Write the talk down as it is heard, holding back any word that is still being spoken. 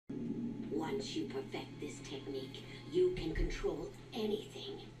Once you perfect this technique, you can control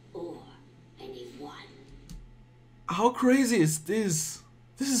anything or anyone. How crazy is this?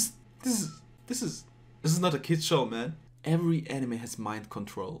 This is not a kid's show, man. Every anime has mind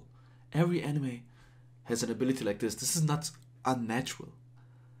control. Every anime has an ability like this. This is not unnatural.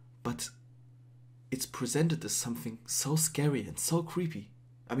 But it's presented as something so scary and so creepy.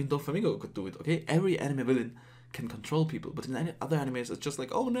 I mean, Doflamingo could do it, okay? Every anime villain can control people, but in any other animes, it's just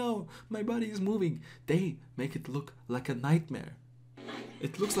like, oh no, my body is moving. They make it look like a nightmare.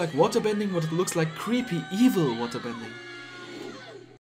 It looks like waterbending, but it looks like creepy, evil waterbending.